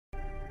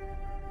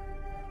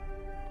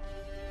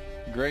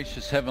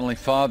Gracious Heavenly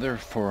Father,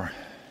 for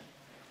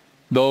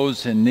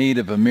those in need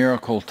of a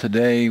miracle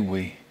today,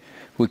 we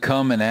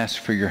come and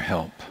ask for your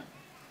help.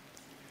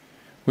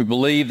 We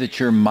believe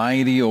that you're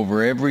mighty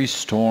over every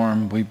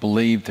storm. We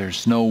believe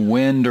there's no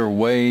wind or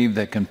wave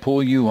that can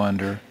pull you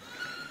under.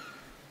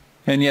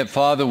 And yet,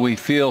 Father, we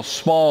feel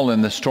small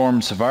in the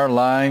storms of our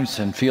lives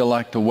and feel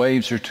like the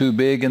waves are too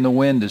big and the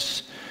wind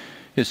is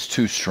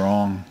too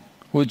strong.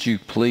 Would you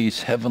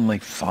please, Heavenly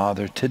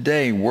Father,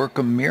 today work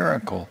a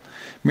miracle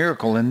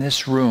in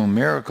this room,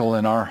 miracle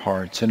in our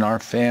hearts, in our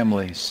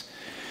families,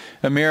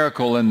 a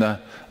miracle in the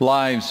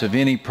lives of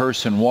any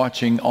person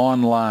watching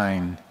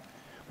online.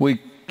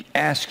 We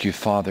ask you,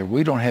 Father,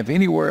 we don't have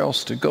anywhere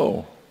else to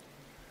go,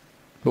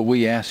 but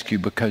we ask you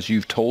because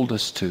you've told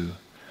us to.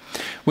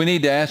 We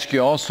need to ask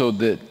you also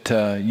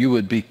that you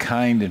would be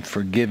kind and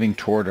forgiving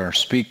toward our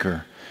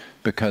speaker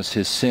because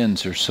his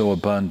sins are so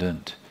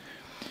abundant.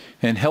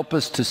 And help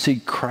us to see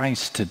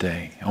Christ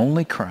today,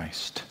 only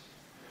Christ.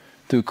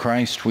 Through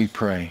Christ we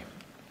pray.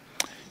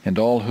 And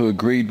all who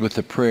agreed with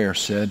the prayer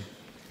said,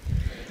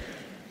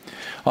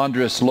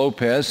 Andres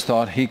Lopez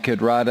thought he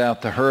could ride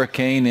out the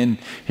hurricane in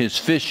his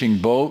fishing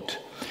boat.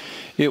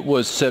 It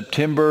was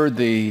September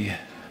the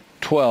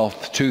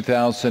 12th,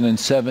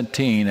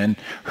 2017, and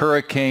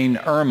Hurricane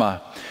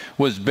Irma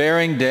was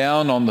bearing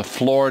down on the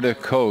Florida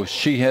coast.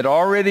 She had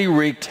already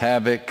wreaked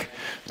havoc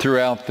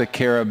throughout the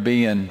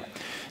Caribbean,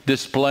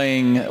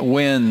 displaying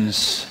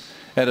winds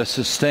at a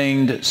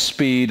sustained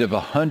speed of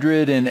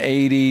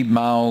 180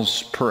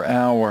 miles per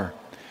hour.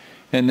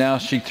 And now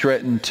she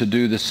threatened to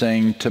do the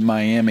same to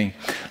Miami.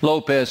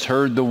 Lopez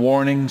heard the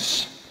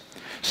warnings.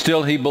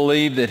 Still, he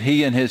believed that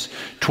he and his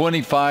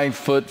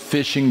 25-foot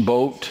fishing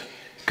boat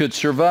could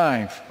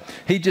survive.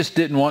 He just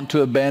didn't want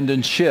to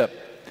abandon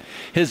ship.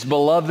 His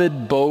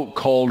beloved boat,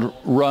 called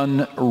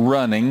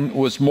Running,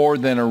 was more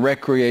than a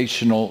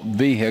recreational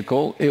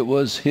vehicle. It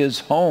was his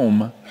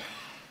home.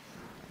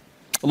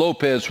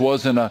 Lopez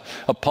wasn't a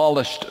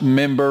polished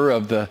member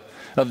of the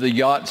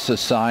yacht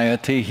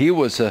society. He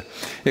was the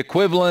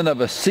equivalent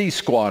of a sea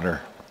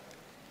squatter,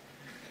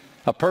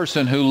 a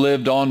person who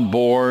lived on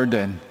board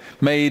and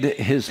made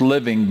his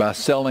living by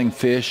selling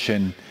fish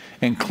and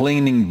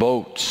cleaning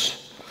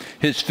boats.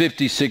 His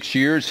 56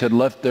 years had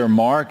left their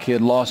mark. He had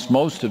lost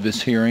most of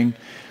his hearing,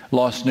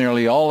 lost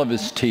nearly all of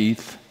his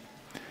teeth,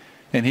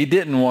 and he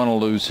didn't want to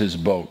lose his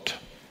boat.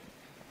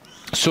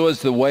 So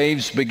as the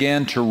waves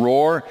began to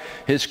roar,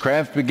 his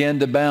craft began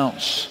to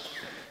bounce,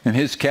 and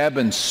his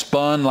cabin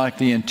spun like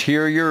the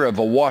interior of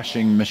a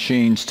washing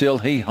machine. Still,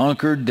 he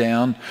hunkered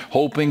down,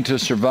 hoping to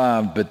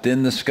survive, but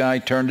then the sky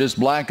turned as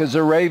black as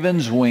a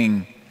raven's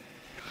wing,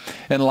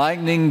 and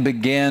lightning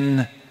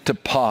began to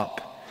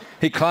pop.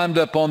 He climbed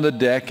up on the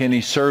deck, and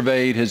he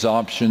surveyed his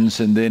options,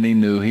 and then he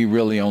knew he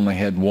really only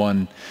had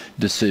one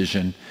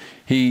decision.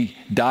 He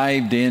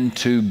dived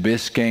into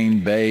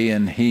Biscayne Bay,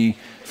 and he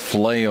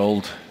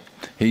flailed.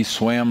 He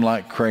swam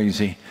like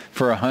crazy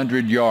for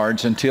 100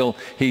 yards until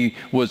he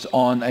was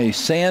on a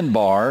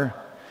sandbar,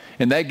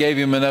 and that gave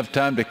him enough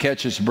time to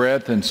catch his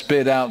breath and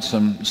spit out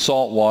some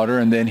salt water.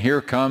 And then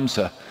here comes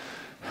a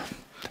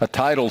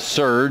tidal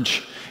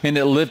surge, and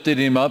it lifted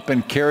him up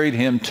and carried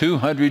him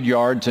 200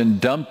 yards and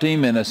dumped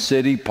him in a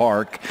city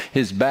park,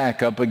 his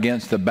back up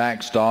against the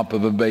backstop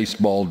of a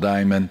baseball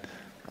diamond.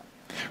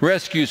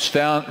 Rescuers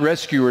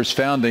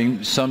found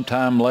him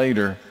sometime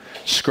later,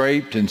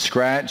 scraped and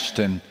scratched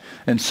and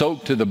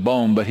soaked to the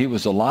bone, but he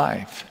was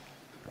alive.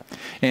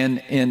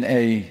 And in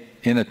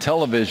a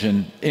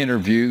television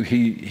interview,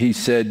 he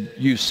said,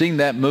 "You've seen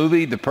that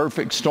movie, The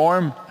Perfect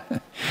Storm?"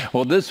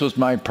 Well, this was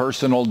my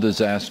personal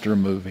disaster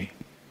movie.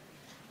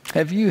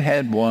 Have you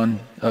had one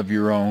of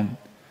your own?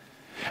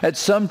 At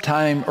some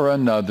time or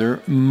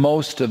another,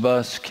 most of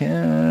us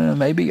can,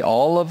 maybe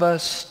all of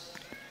us,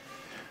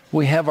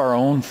 we have our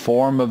own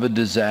form of a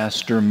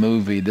disaster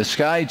movie. The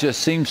sky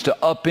just seems to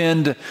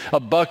upend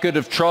a bucket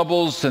of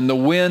troubles, and the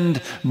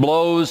wind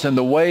blows and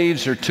the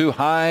waves are too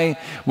high.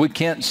 We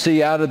can't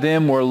see out of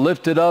them. We're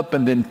lifted up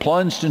and then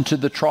plunged into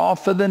the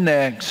trough of the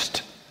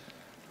next.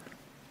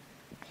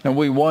 And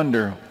we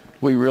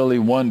really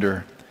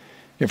wonder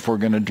if we're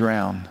going to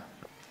drown.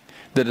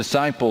 The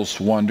disciples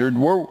wondered.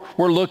 We're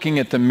looking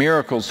at the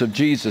miracles of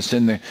Jesus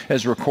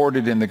as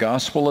recorded in the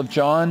Gospel of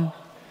John.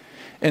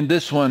 And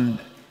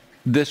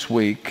this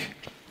week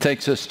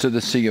takes us to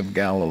the Sea of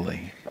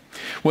Galilee.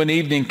 When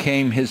evening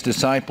came, his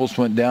disciples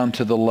went down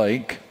to the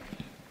lake,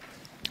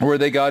 where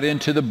they got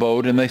into the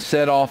boat, and they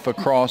set off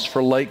across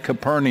for Lake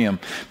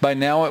Capernaum. By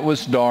now it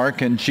was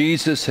dark, and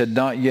Jesus had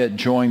not yet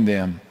joined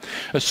them.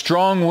 A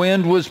strong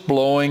wind was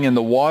blowing, and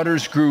the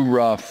waters grew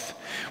rough.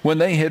 When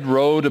they had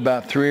rowed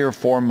about 3 or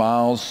 4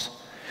 miles,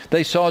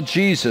 they saw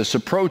Jesus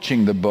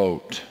approaching the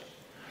boat,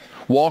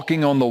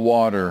 walking on the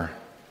water,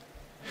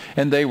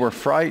 and they were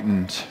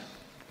frightened.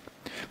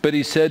 But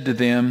he said to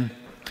them,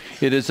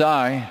 "It is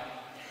I,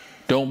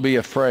 don't be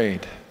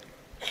afraid."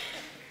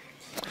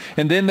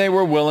 And then they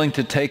were willing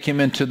to take him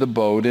into the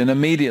boat, and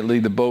immediately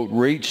the boat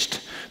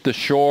reached the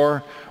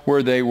shore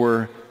where they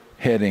were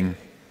heading.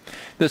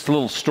 This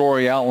little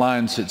story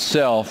outlines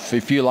itself.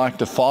 If you like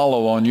to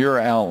follow on your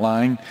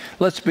outline,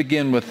 let's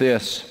begin with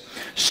this.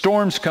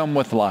 Storms come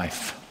with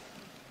life.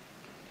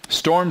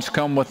 Storms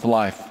come with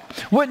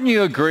life. Wouldn't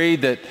you agree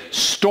that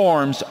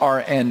storms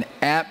are an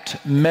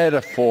apt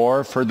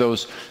metaphor for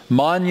those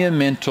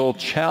monumental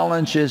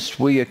challenges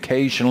we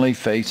occasionally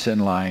face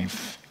in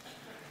life?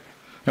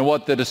 And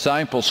what the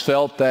disciples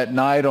felt that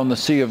night on the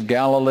Sea of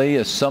Galilee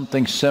is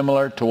something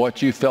similar to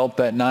what you felt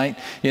that night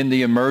in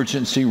the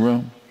emergency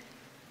room,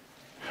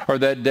 or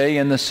that day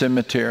in the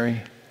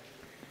cemetery,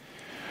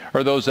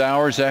 or those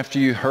hours after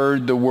you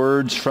heard the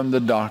words from the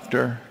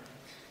doctor,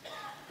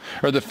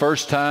 or the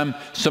first time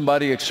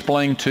somebody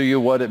explained to you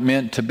what it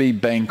meant to be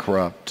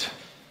bankrupt.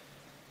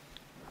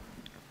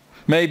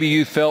 Maybe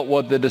you felt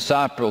what the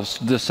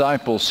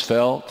disciples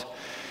felt.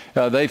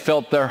 They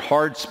felt their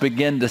hearts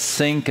begin to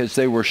sink as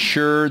they were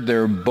sure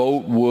their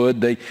boat would.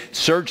 They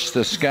searched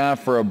the sky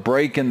for a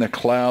break in the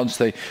clouds.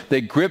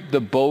 They gripped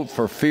the boat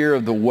for fear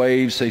of the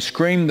waves. They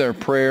screamed their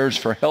prayers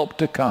for help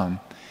to come.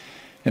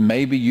 And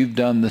maybe you've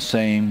done the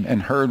same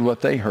and heard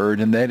what they heard,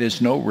 and that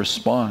is no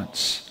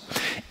response.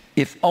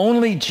 If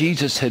only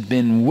Jesus had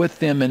been with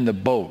them in the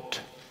boat,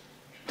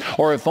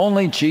 or if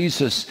only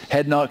Jesus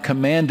had not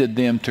commanded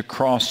them to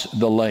cross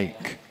the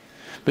lake.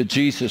 But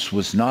Jesus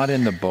was not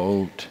in the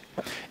boat,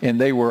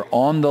 and they were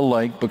on the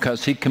lake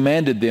because he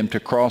commanded them to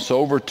cross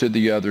over to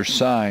the other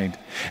side.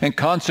 And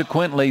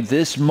consequently,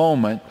 this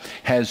moment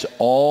has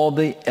all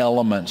the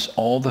elements,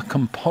 all the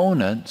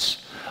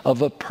components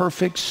of a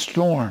perfect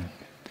storm.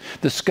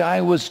 The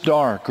sky was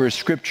dark, or as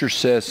Scripture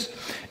says,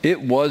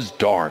 it was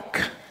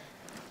dark.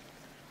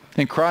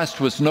 And Christ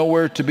was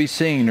nowhere to be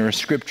seen, or as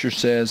Scripture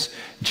says,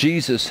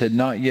 Jesus had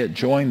not yet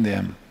joined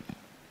them.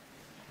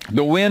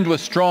 The wind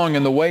was strong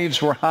and the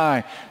waves were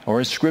high,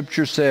 or as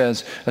Scripture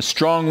says, a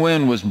strong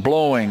wind was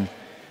blowing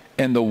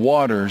and the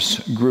waters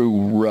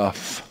grew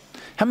rough.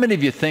 How many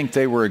of you think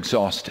they were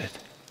exhausted?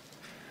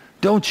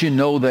 Don't you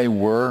know they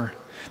were?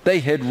 They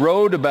had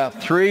rowed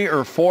about 3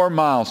 or 4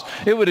 miles.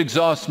 It would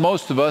exhaust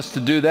most of us to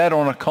do that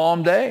on a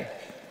calm day.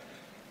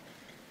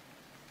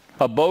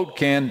 A boat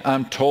can,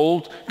 I'm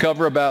told,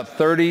 cover a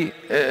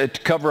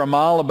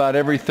mile about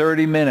every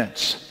 30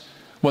 minutes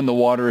when the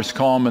water is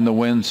calm and the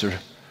winds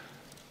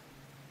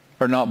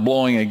are not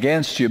blowing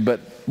against you.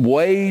 But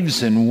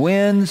waves and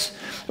winds,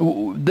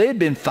 they'd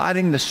been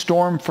fighting the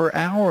storm for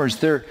hours.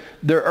 They're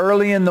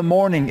early in the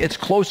morning. It's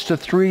close to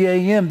 3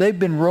 a.m. They've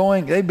been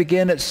rowing. They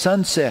began at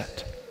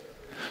sunset.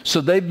 So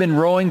they've been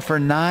rowing for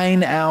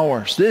 9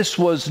 hours. This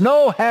was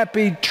no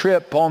happy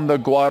trip on the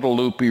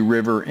Guadalupe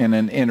River in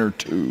an inner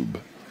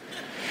tube.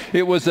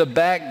 It was a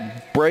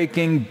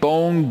back-breaking,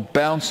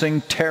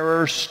 bone-bouncing,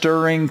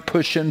 terror-stirring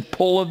push and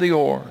pull of the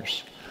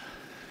oars.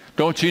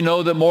 Don't you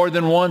know that more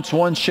than once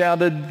one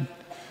shouted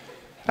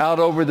out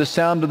over the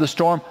sound of the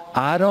storm,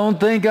 "I don't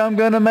think I'm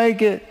going to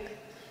make it.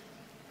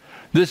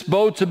 This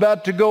boat's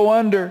about to go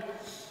under."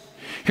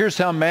 Here's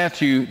how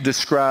Matthew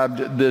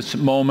described this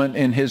moment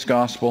in his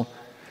gospel.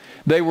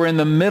 They were in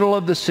the middle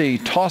of the sea,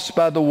 tossed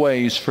by the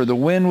waves, for the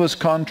wind was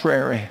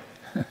contrary.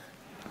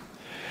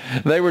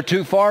 They were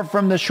too far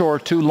from the shore,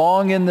 too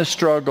long in the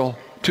struggle,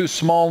 too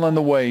small in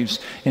the waves,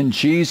 and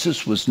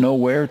Jesus was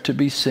nowhere to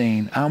be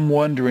seen. I'm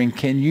wondering,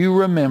 can you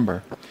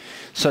remember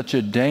such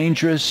a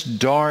dangerous,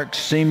 dark,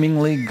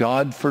 seemingly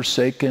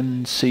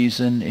God-forsaken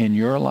season in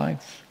your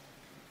life?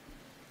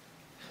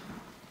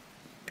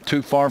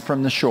 Too far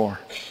from the shore,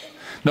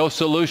 no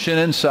solution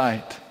in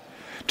sight,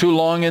 too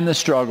long in the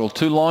struggle,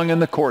 too long in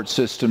the court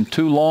system,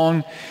 too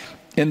long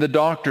in the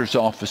doctor's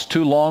office,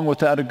 too long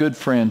without a good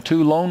friend,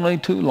 too lonely,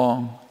 too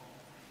long.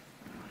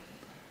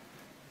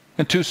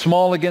 And too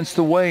small against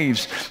the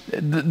waves.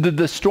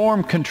 The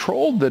storm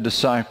controlled the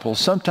disciples.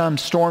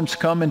 Sometimes storms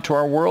come into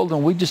our world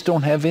and we just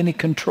don't have any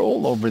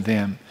control over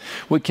them.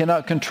 We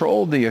cannot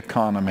control the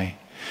economy.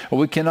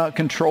 We cannot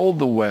control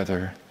the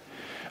weather.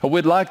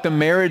 We'd like the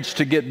marriage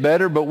to get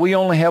better, but we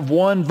only have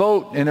one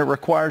vote and it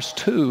requires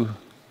 2.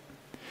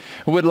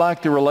 We'd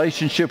like the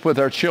relationship with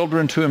our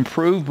children to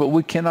improve, but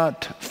we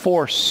cannot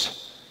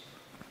force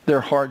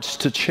their hearts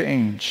to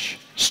change.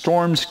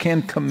 Storms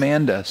can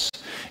command us,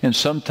 and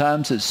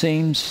sometimes it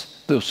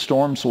seems those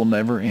storms will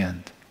never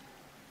end.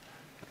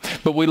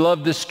 But we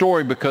love this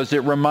story because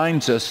it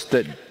reminds us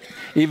that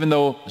even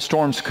though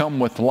storms come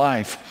with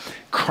life,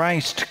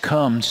 Christ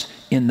comes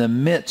in the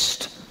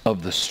midst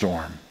of the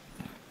storm.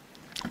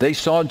 They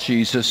saw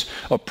Jesus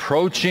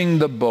approaching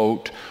the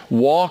boat,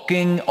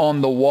 walking on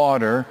the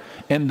water,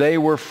 and they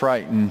were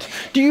frightened.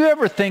 Do you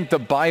ever think the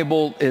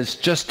Bible is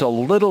just a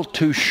little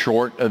too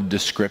short of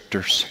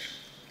descriptors?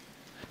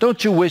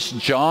 Don't you wish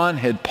John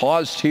had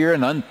paused here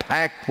and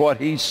unpacked what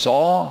he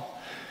saw?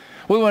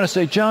 We want to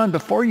say, John,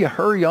 before you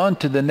hurry on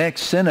to the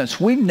next sentence,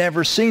 we've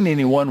never seen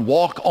anyone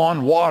walk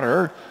on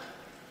water.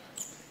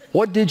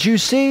 What did you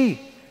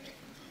see?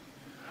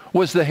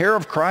 Was the hair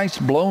of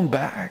Christ blown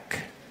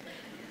back?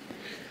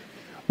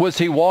 Was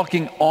he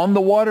walking on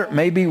the water?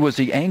 Maybe was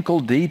he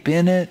ankle deep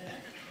in it?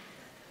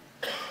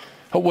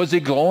 Was he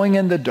glowing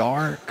in the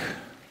dark?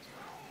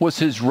 Was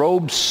his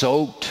robe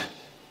soaked?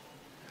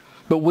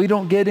 But we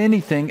don't get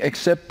anything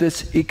except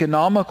this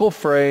economical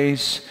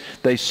phrase,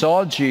 they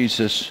saw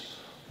Jesus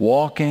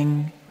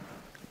walking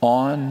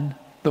on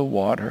the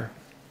water.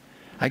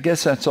 I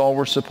guess that's all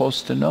we're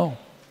supposed to know.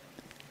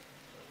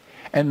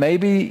 And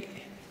maybe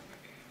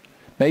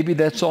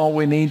that's all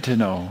we need to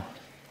know.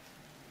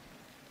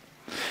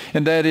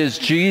 And that is,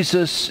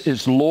 Jesus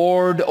is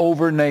Lord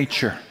over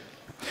nature,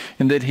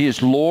 and that he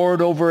is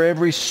Lord over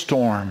every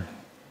storm.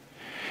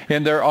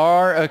 And there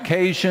are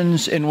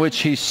occasions in which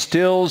he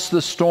stills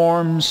the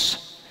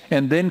storms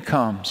and then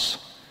comes.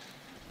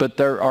 But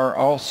there are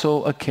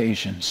also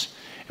occasions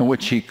in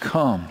which he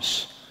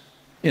comes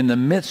in the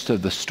midst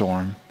of the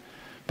storm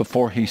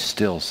before he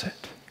stills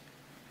it.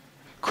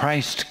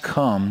 Christ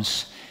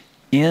comes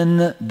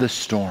in the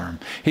storm.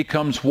 He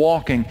comes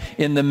walking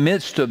in the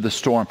midst of the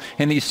storm.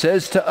 And he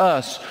says to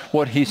us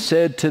what he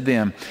said to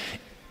them.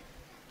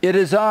 It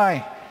is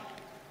I.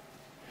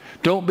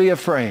 Don't be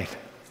afraid.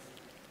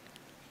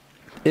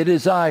 It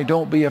is I.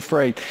 Don't be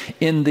afraid.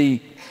 In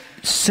the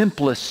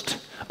simplest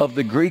of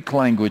the Greek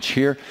language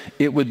here,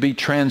 it would be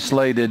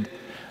translated,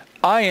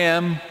 I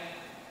am.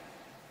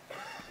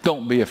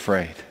 Don't be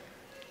afraid.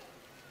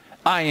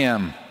 I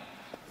am.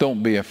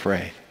 Don't be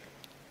afraid.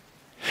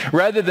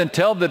 Rather than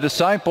tell the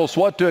disciples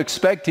what to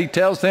expect, he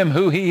tells them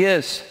who he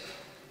is.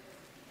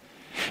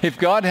 If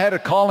God had a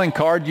calling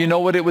card, you know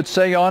what it would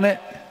say on it?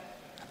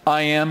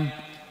 I am.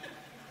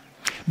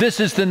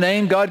 This is the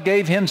name God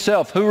gave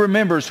himself. Who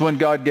remembers when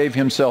God gave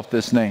himself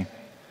this name?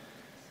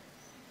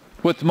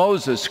 With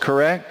Moses,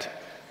 correct?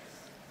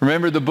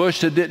 Remember the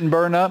bush that didn't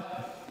burn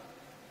up?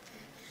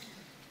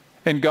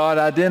 And God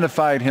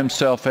identified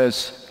himself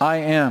as I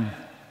am.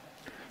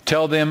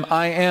 Tell them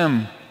I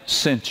am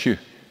sent you.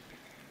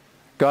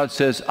 God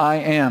says I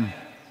am.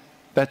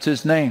 That's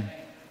his name.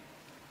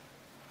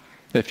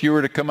 If you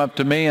were to come up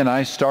to me and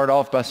I start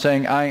off by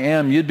saying I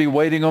am, you'd be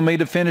waiting on me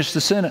to finish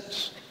the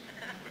sentence.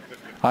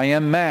 I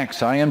am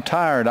Max. I am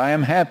tired. I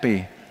am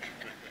happy.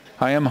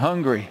 I am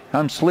hungry.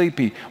 I'm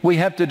sleepy. We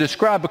have to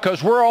describe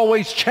because we're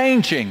always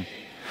changing.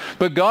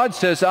 But God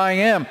says I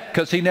am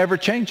because he never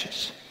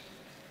changes.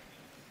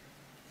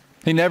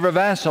 He never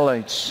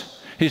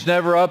vacillates. He's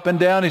never up and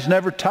down. He's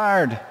never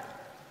tired.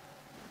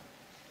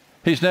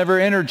 He's never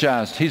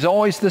energized. He's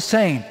always the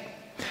same.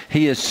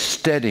 He is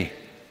steady.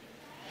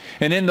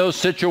 And in those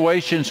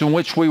situations in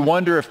which we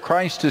wonder if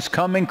Christ is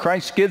coming,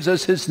 Christ gives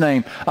us his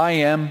name. I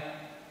am.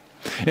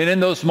 And in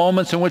those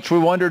moments in which we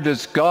wonder,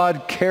 does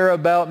God care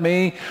about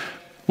me?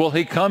 Will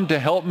he come to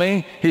help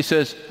me? He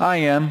says, I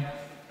am.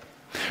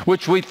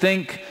 Which we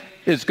think,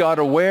 is God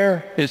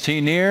aware? Is he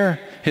near?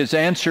 His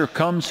answer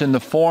comes in the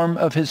form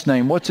of his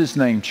name. What's his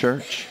name,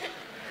 church?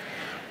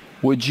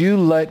 Would you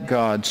let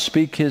God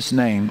speak his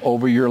name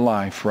over your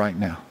life right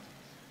now?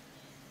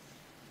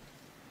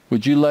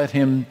 Would you let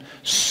him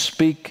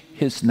speak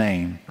his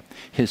name,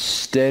 his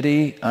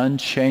steady,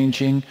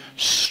 unchanging,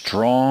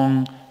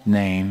 strong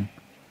name?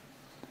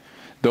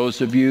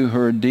 Those of you who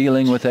are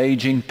dealing with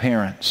aging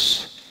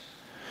parents,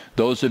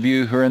 those of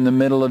you who are in the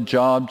middle of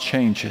job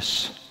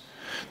changes,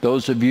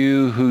 those of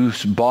you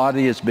whose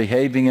body is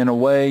behaving in a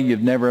way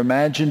you've never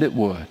imagined it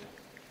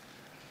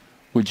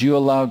would you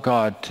allow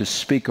God to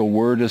speak a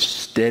word of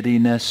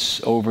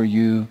steadiness over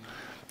you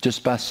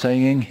just by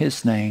saying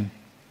his name?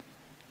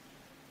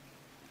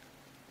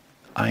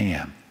 I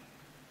am.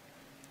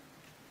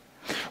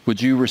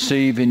 Would you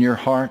receive in your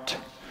heart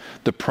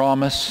the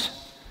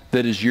promise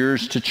that is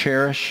yours to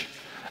cherish?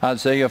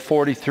 Isaiah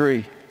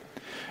 43.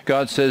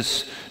 God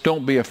says,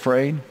 don't be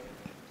afraid.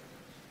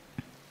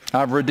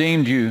 I've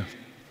redeemed you.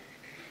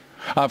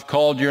 I've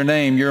called your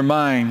name. You're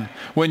mine.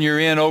 When you're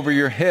in over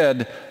your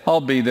head, I'll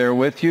be there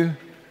with you.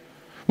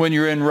 When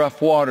you're in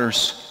rough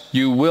waters,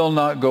 you will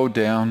not go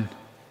down.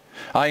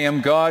 I am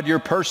God, your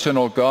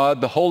personal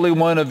God, the Holy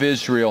One of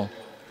Israel,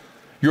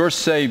 your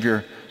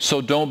Savior.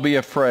 So don't be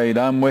afraid.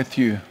 I'm with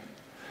you.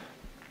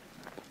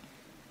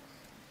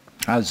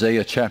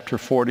 Isaiah chapter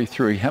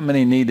 43. How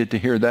many needed to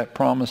hear that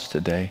promise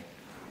today?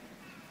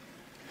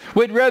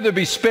 We'd rather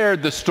be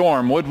spared the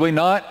storm, would we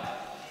not?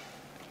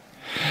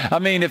 I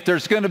mean, if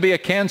there's going to be a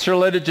cancer,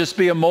 let it just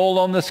be a mole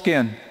on the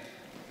skin.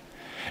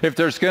 If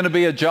there's going to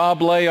be a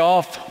job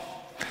layoff,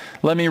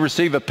 let me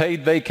receive a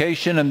paid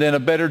vacation and then a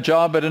better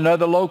job at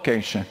another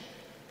location.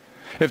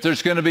 If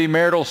there's going to be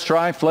marital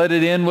strife, let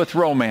it end with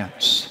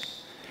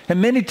romance.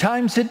 And many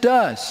times it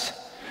does,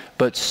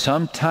 but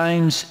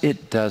sometimes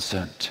it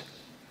doesn't.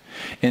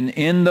 And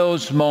in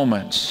those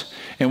moments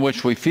in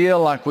which we feel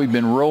like we've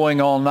been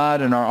rowing all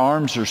night and our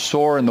arms are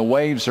sore and the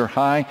waves are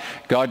high,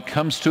 God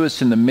comes to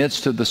us in the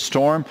midst of the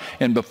storm,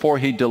 and before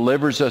he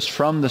delivers us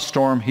from the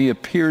storm, he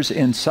appears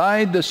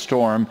inside the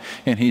storm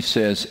and he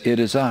says, it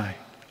is I.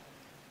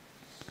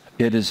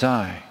 It is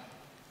I.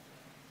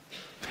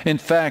 In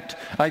fact,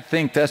 I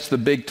think that's the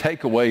big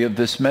takeaway of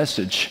this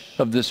message,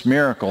 of this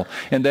miracle,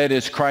 and that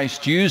is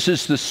Christ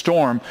uses the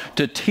storm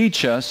to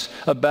teach us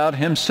about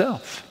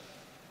himself.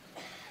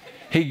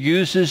 He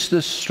uses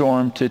the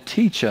storm to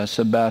teach us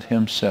about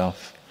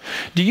himself.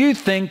 Do you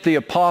think the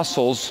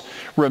apostles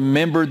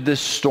remembered this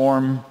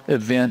storm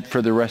event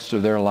for the rest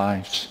of their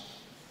lives?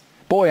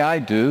 Boy, I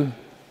do.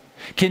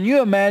 Can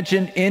you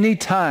imagine any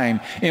time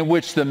in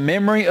which the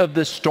memory of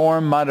the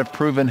storm might have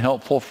proven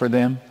helpful for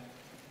them?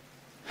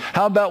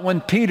 How about when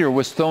Peter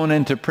was thrown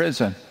into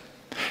prison?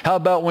 How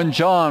about when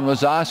John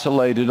was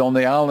isolated on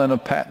the island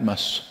of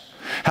Patmos?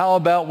 How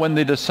about when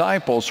the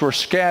disciples were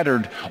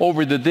scattered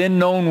over the then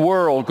known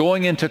world,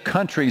 going into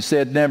countries they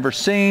had never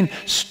seen,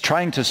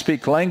 trying to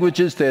speak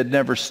languages they had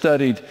never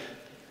studied,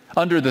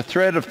 under the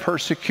threat of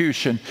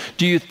persecution?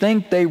 Do you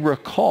think they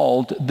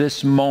recalled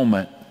this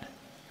moment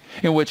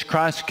in which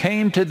Christ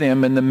came to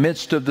them in the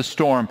midst of the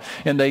storm,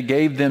 and they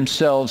gave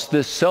themselves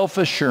this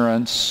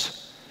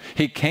self-assurance,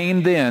 He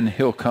came then,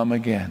 He'll come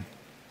again?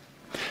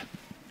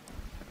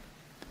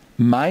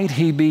 Might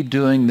He be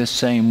doing the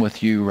same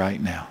with you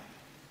right now?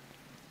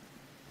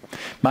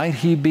 Might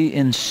He be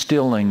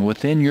instilling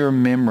within your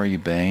memory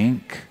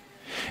bank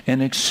an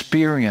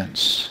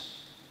experience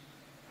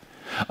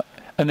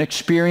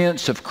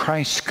of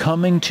Christ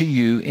coming to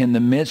you in the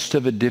midst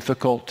of a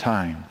difficult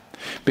time,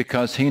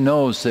 because He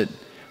knows that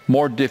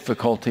more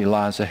difficulty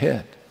lies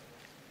ahead.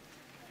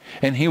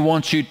 And He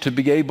wants you to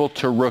be able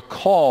to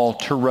recall,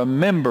 to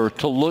remember,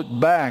 to look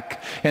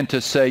back and to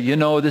say, you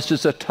know, this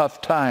is a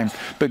tough time,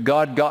 but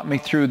God got me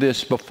through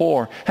this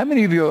before. How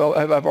many of you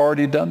have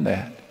already done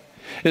that?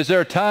 Is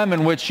there a time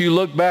in which you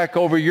look back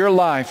over your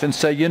life and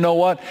say, you know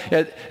what,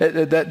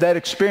 that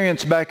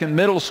experience back in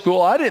middle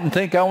school, I didn't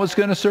think I was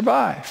going to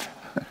survive,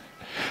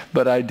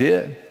 but I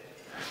did.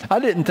 I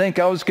didn't think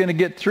I was going to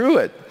get through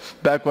it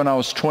back when I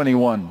was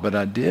 21, but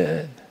I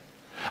did.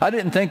 I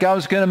didn't think I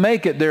was going to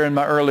make it there in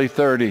my early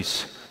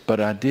 30s, but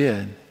I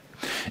did.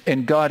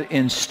 And God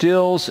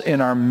instills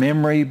in our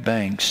memory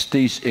banks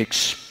these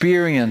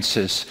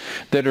experiences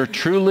that are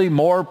truly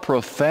more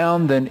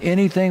profound than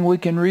anything we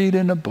can read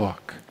in a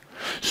book,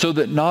 so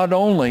that not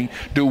only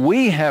do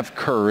we have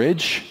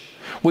courage,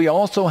 we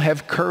also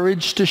have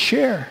courage to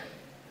share.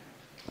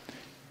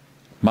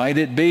 Might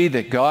it be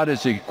that God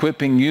is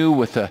equipping you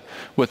with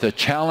a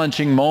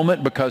challenging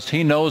moment because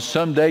He knows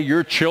someday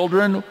your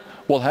children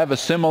will have a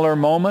similar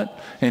moment,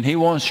 and He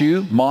wants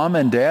you, mom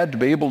and dad, to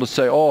be able to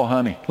say, oh,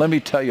 honey, let me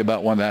tell you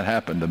about when that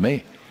happened to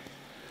me.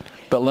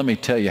 But let me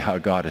tell you how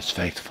God is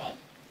faithful.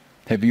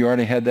 Have you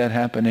already had that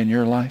happen in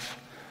your life?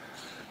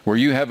 Where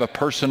you have a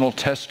personal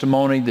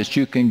testimony that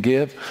you can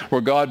give,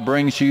 where God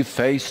brings you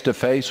face to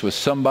face with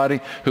somebody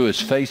who is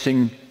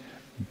facing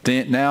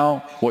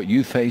now what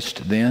you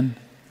faced then?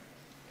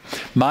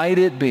 Might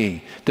it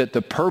be that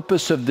the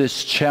purpose of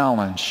this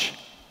challenge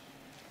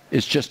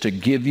is just to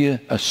give you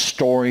a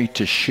story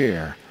to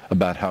share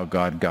about how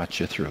God got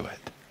you through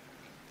it?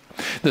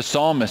 The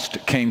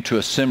psalmist came to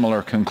a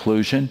similar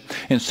conclusion.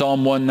 In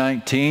Psalm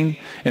 119,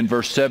 in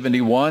verse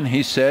 71,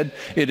 he said,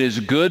 "It is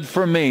good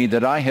for me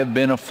that I have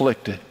been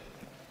afflicted,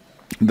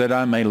 that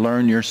I may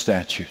learn your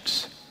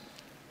statutes."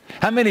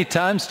 How many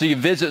times do you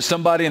visit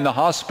somebody in the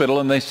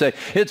hospital and they say,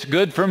 "It's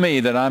good for me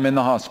that I'm in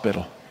the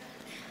hospital"?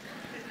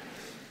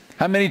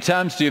 How many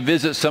times do you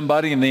visit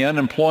somebody in the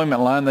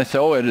unemployment line and they say,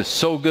 "Oh, it is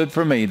so good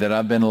for me that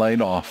I've been laid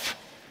off"?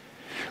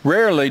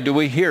 Rarely do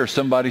we hear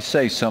somebody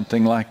say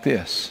something like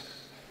this.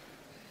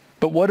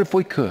 But what if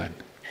we could?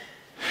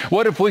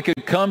 What if we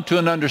could come to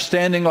an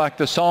understanding like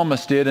the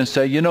psalmist did and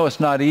say, you know, it's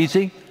not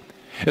easy,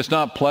 it's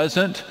not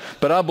pleasant,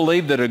 but I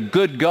believe that a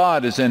good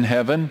God is in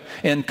heaven,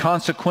 and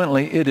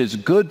consequently it is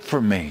good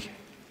for me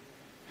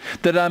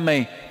that I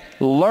may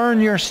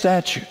learn your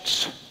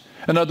statutes.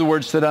 In other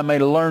words, that I may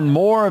learn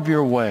more of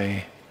your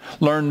way,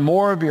 learn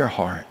more of your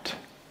heart.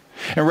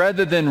 And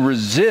rather than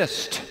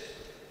resist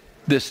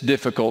this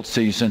difficult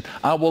season,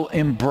 I will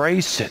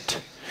embrace it.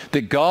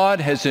 That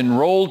God has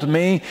enrolled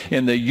me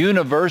in the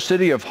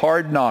University of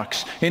Hard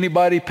Knocks.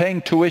 Anybody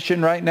paying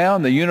tuition right now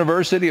in the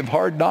University of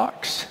Hard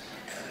Knocks?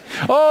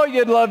 Oh,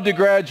 you'd love to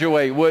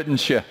graduate,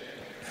 wouldn't you?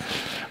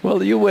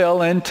 Well, you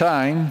will in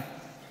time.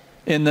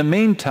 In the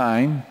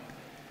meantime,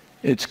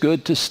 it's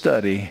good to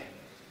study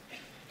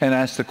and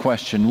ask the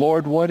question,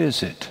 Lord, what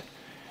is it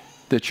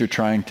that you're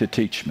trying to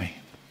teach me?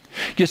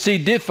 You see,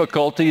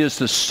 difficulty is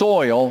the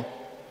soil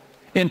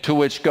into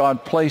which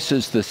God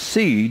places the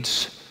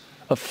seeds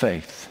of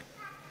faith.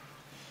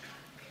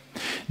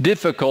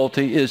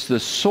 Difficulty is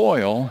the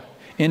soil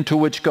into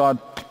which God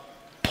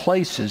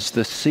places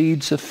the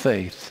seeds of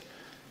faith.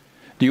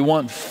 Do you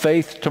want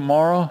faith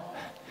tomorrow?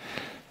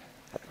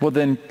 Well,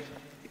 then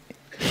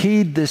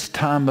heed this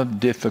time of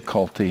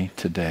difficulty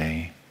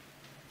today.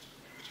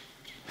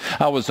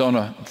 I was on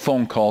a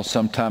phone call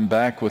some time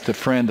back with a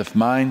friend of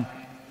mine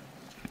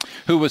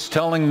who was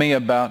telling me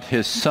about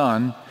his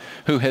son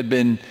who had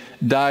been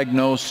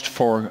diagnosed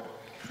for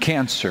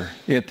cancer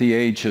at the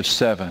age of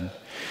 7.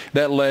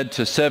 That led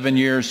to 7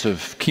 years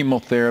of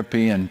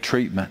chemotherapy and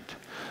treatment.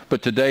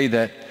 But today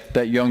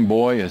that young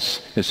boy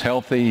is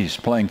healthy. He's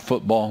playing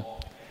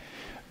football.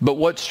 But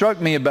what struck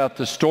me about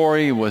the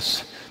story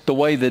was the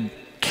way that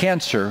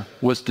cancer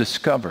was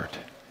discovered.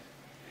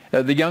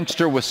 The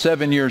youngster was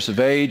 7 years of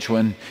age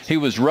when he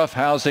was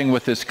roughhousing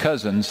with his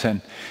cousins,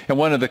 and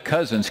one of the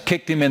cousins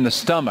kicked him in the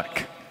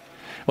stomach.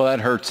 Well,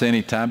 that hurts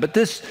anytime. But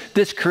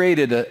this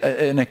created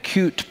an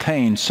acute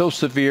pain so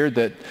severe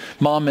that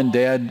Mom and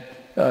Dad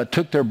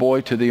took their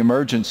boy to the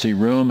emergency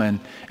room, and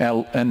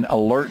an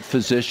alert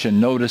physician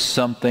noticed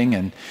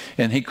something,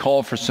 and he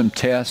called for some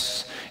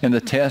tests, and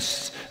the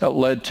tests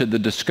led to the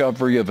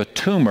discovery of a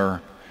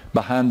tumor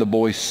behind the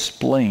boy's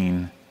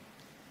spleen.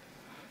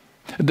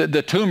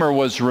 The tumor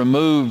was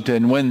removed,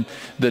 and when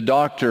the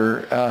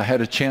doctor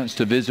had a chance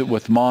to visit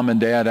with Mom and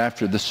Dad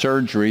after the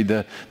surgery,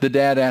 the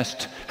dad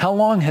asked, "How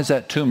long has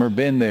that tumor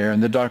been there?"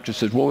 And the doctor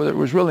said, "Well, there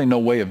was really no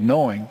way of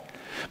knowing,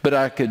 but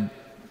I could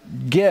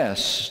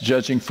guess,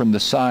 judging from the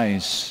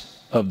size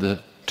of the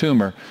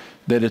tumor,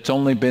 that it's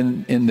only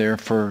been in there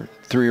for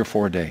 3 or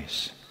 4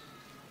 days."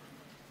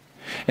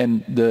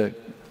 And the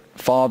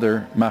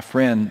father, my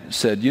friend,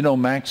 said, "You know,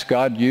 Max,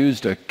 God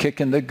used a kick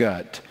in the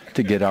gut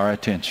to get our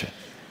attention."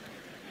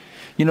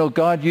 You know,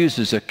 God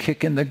uses a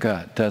kick in the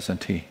gut,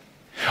 doesn't he?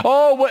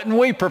 Oh, wouldn't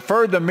we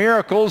prefer the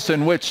miracles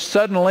in which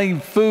suddenly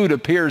food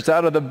appears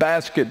out of the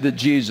basket that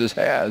Jesus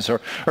has,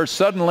 or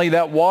suddenly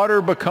that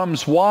water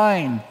becomes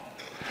wine?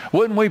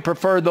 Wouldn't we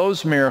prefer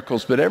those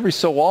miracles? But every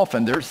so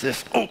often there's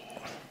this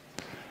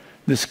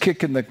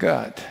kick in the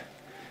gut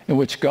in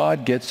which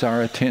God gets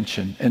our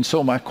attention. And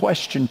so my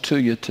question to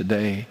you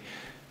today,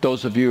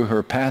 those of you who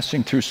are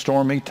passing through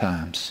stormy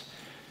times,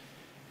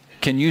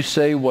 can you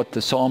say what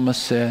the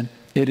psalmist said?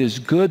 It is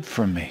good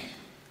for me.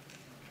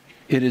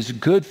 It is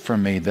good for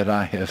me that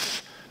I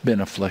have been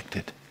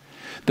afflicted,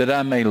 that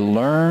I may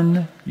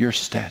learn your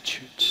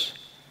statutes.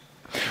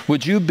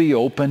 Would you be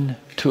open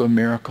to a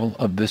miracle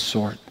of this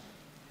sort?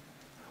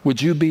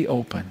 Would you be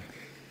open?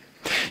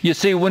 You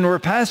see, when we're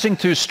passing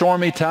through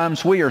stormy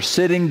times, we are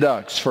sitting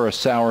ducks for a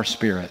sour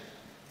spirit.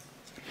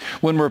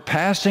 When we're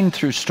passing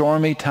through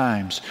stormy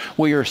times,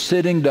 we are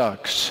sitting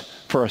ducks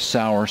for a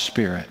sour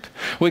spirit.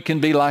 We can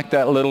be like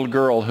that little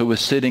girl who was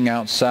sitting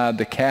outside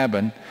the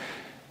cabin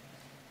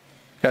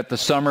at the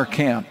summer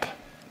camp.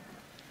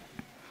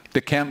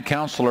 The camp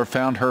counselor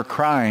found her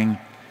crying,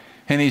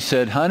 and he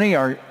said, "Honey,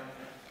 are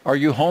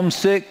you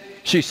homesick?"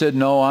 She said,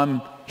 "No,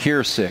 I'm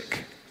here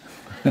sick."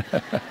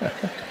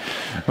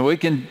 We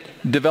can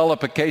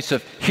develop a case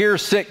of here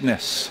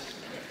sickness,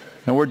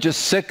 and we're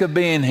just sick of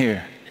being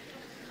here.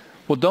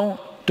 Well,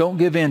 don't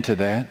give in to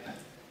that.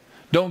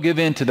 Don't give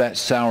in to that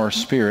sour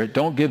spirit.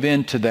 Don't give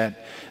in to that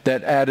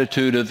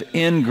attitude of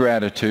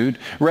ingratitude.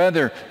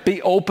 Rather,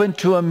 be open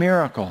to a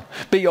miracle.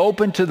 Be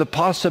open to the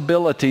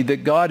possibility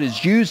that God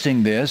is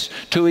using this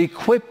to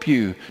equip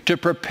you, to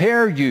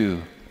prepare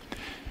you,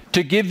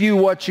 to give you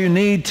what you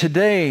need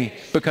today,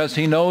 because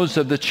he knows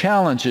of the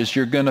challenges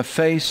you're going to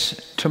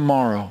face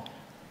tomorrow.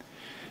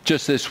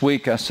 Just this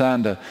week, I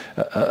signed a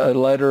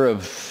letter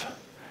of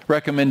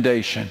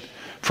recommendation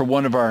for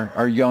one of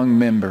our young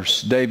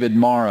members. David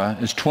Mara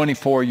is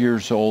 24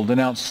 years old, an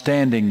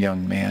outstanding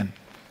young man,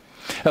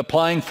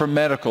 applying for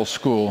medical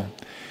school.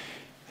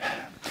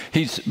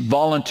 He's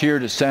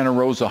volunteered at Santa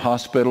Rosa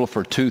Hospital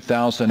for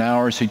 2,000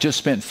 hours. He just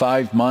spent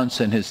 5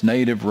 months in his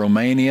native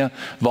Romania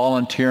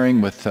volunteering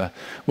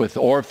with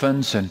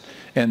orphans and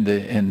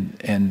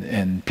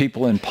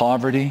people in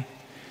poverty.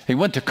 He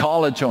went to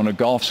college on a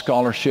golf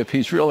scholarship.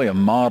 He's really a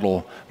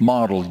model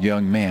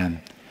young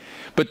man.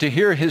 But to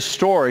hear his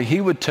story, he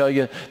would tell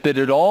you that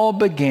it all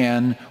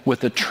began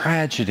with a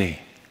tragedy.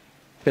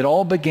 It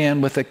all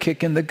began with a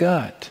kick in the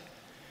gut.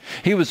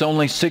 He was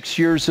only 6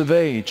 years of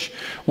age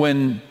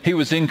when he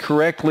was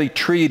incorrectly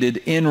treated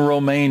in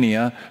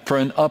Romania for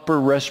an upper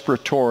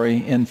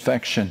respiratory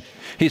infection.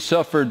 He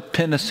suffered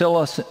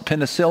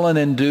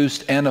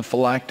penicillin-induced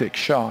anaphylactic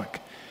shock,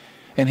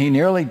 and he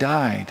nearly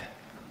died.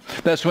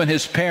 That's when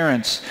his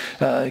parents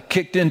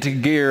kicked into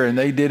gear, and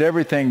they did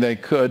everything they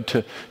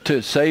could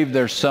to save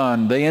their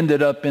son. They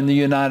ended up in the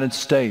United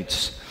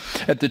States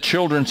at the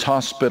Children's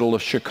Hospital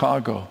of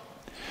Chicago.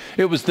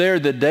 It was there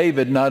that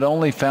David not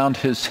only found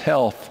his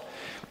health,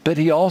 but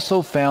he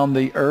also found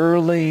the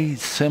early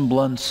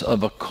semblance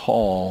of a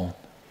call.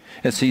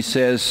 As he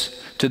says,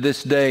 "To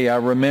this day, I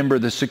remember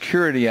the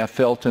security I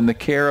felt in the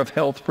care of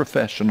health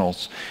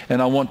professionals,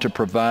 and I want to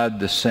provide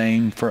the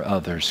same for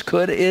others."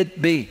 Could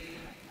it be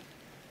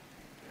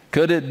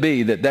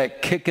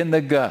that kick in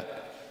the gut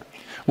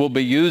will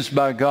be used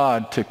by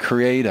God to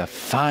create a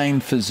fine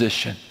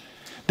physician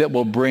that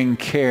will bring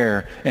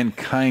care and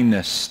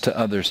kindness to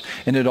others?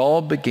 And it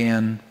all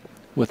began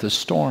with a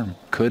storm.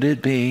 Could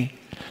it be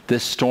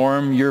this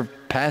storm you're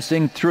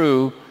passing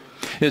through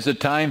is a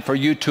time for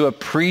you to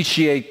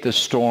appreciate the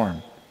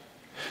storm,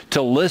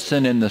 to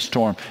listen in the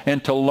storm,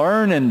 and to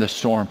learn in the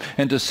storm,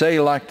 and to say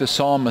like the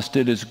psalmist,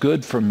 "It is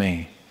good for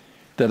me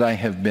that I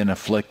have been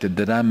afflicted,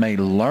 that I may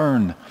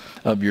learn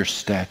of your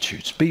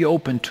statutes." Be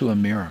open to a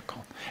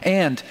miracle.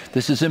 And,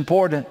 this is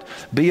important,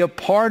 be a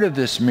part of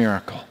this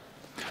miracle.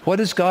 What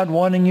is God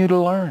wanting you to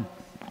learn?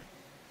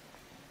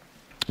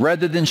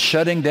 Rather than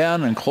shutting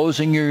down and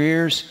closing your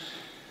ears,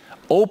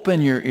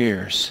 open your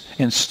ears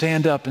and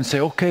stand up and say,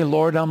 "Okay,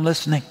 Lord, I'm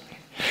listening.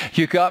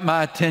 You got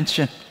my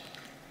attention.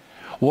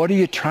 What are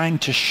you trying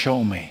to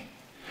show me?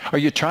 Are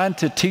you trying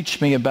to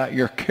teach me about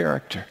your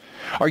character?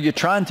 Are you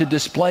trying to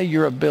display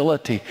your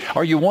ability?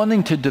 Are you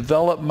wanting to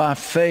develop my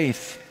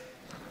faith?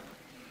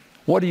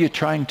 What are you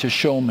trying to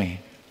show me?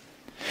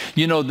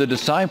 You know, the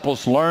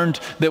disciples learned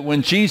that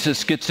when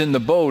Jesus gets in the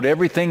boat,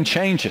 everything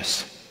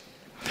changes.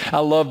 I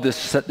love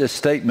this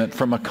statement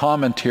from a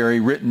commentary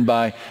written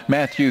by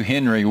Matthew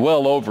Henry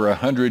well over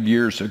 100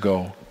 years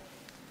ago.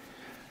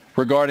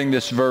 Regarding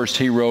this verse,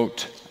 he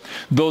wrote,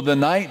 "Though the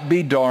night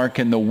be dark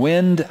and the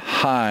wind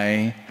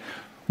high,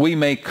 we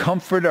may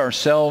comfort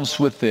ourselves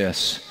with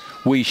this: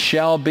 we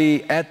shall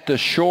be at the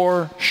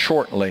shore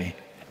shortly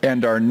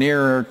and are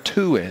nearer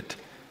to it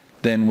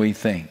than we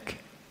think."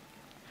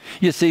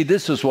 You see,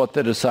 this is what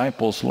the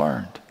disciples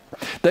learned.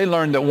 They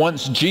learned that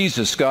once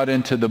Jesus got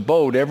into the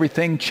boat,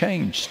 everything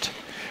changed.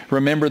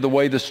 Remember the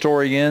way the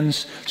story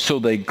ends? So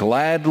they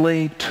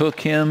gladly took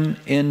him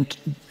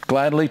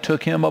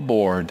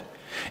aboard,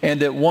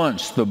 and at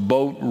once the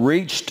boat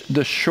reached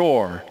the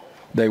shore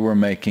they were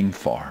making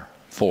for.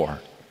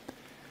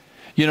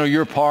 You know,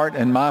 your part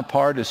and my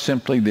part is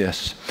simply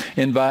this: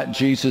 invite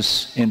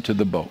Jesus into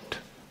the boat.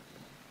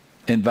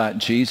 Invite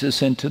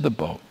Jesus into the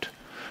boat.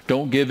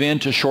 Don't give in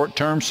to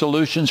short-term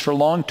solutions for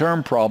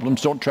long-term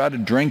problems. Don't try to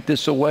drink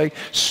this away,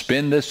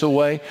 spin this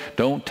away.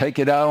 Don't take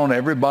it out on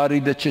everybody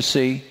that you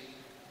see.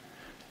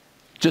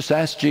 Just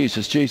ask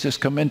Jesus, Jesus,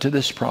 come into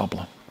this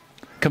problem.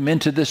 Come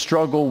into this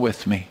struggle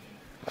with me.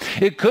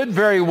 It could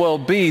very well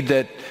be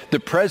that the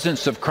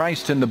presence of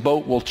Christ in the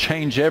boat will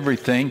change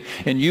everything,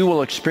 and you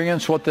will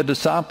experience what the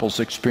disciples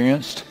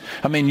experienced.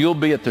 I mean, you'll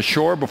be at the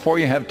shore before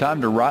you have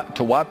time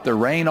to wipe the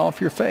rain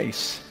off your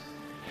face.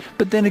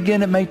 But then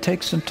again, it may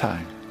take some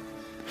time.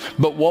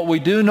 But what we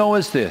do know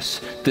is this: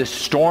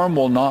 storm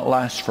will not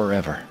last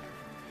forever.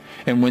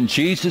 And when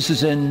Jesus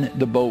is in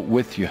the boat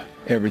with you,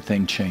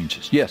 everything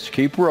changes. Yes,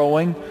 keep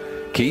rowing,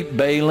 keep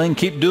bailing,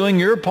 keep doing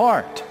your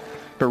part.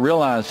 But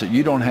realize that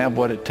you don't have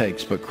what it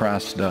takes, but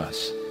Christ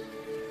does.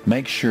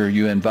 Make sure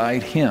you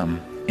invite him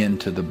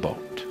into the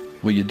boat.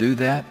 Will you do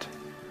that?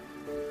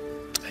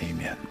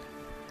 Amen.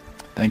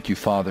 Thank you,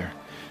 Father.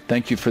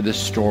 Thank you for this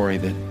story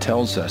that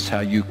tells us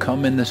how you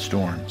come in the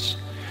storms.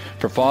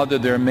 For Father,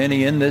 there are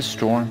many in this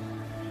storm,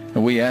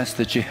 and we ask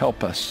that you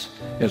help us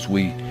as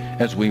we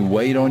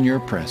wait on your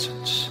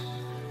presence.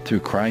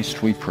 Through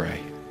Christ we pray.